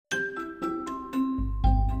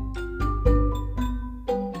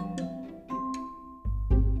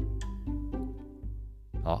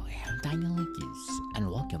I'm Daniel Lucas, and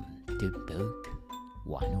welcome to Book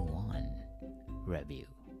 101 Review.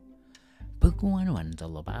 Book 101 is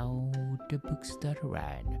all about the books that I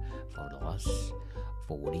read for the last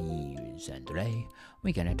 40 years, and today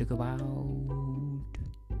we're gonna talk about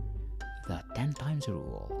the 10 times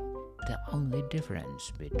rule, the only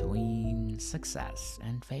difference between success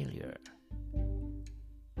and failure,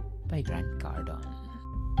 by Grant Cardone.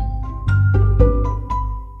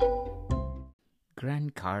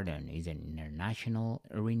 Grant Cardone is an international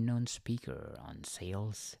renowned speaker on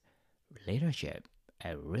sales, leadership,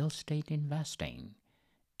 real estate investing,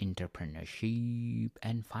 entrepreneurship,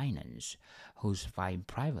 and finance, whose 5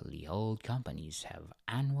 privately held companies have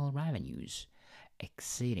annual revenues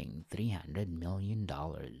exceeding $300 million.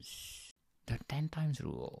 The 10 times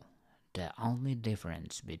rule, the only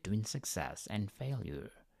difference between success and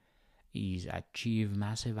failure, is achieve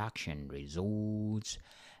massive action results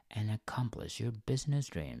and accomplish your business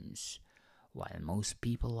dreams. While most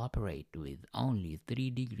people operate with only 3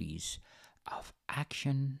 degrees of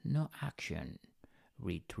action, no action,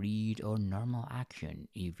 retreat, or normal action,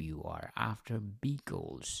 if you are after big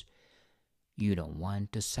goals, you don't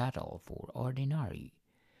want to settle for ordinary.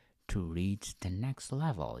 To reach the next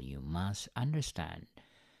level, you must understand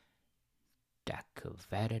the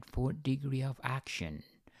coveted 4th degree of action.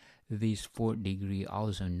 This 4th degree,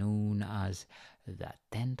 also known as the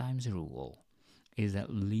 10 times rule, is a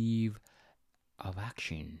lever of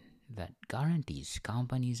action that guarantees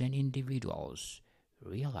companies and individuals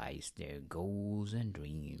realize their goals and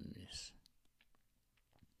dreams.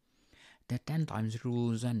 The 10 times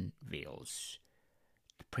rule unveils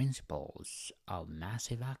the principles of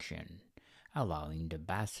massive action, allowing the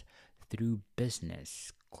best through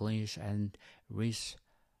business, clinch, and risk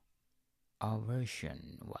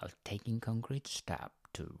aversion while taking concrete steps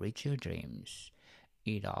to reach your dreams.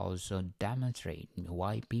 It also demonstrates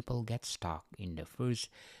why people get stuck in the first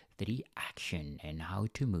 3 actions and how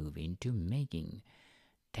to move into making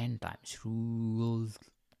 10 times rule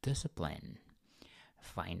discipline.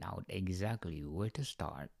 Find out exactly where to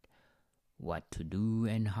start, what to do,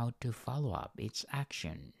 and how to follow up each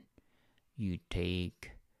action you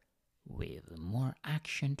take with more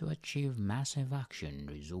action to achieve massive action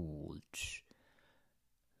results.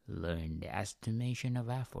 Learn the estimation of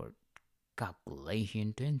effort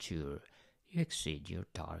calculation to ensure you exceed your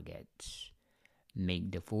targets.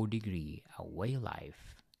 Make the 4 degree a way of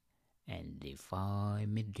life and defy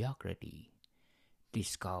mediocrity.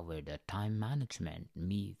 Discover the time management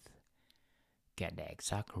myth. Get the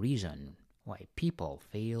exact reason why people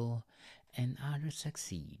fail and others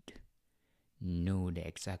succeed. Know the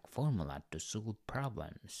exact formula to solve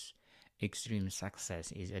problems. Extreme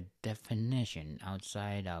success is a definition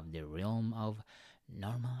outside of the realm of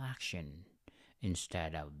normal action.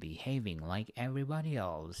 Instead of behaving like everybody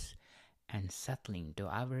else and settling to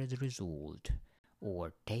average result,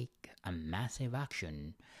 or take a massive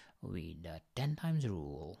action with the 10 times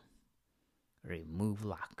rule. Remove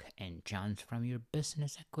luck and chance from your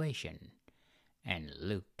business equation and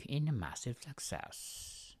look in a massive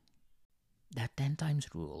success. The 10 times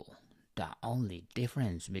rule, the only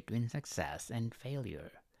difference between success and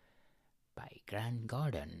failure, by Grant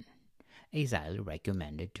Cardone, is highly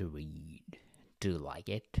recommended to read. Do like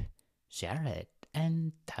it, share it,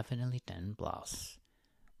 and definitely 10 plus.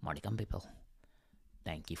 More to come, people.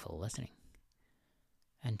 Thank you for listening,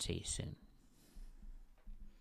 and see you soon.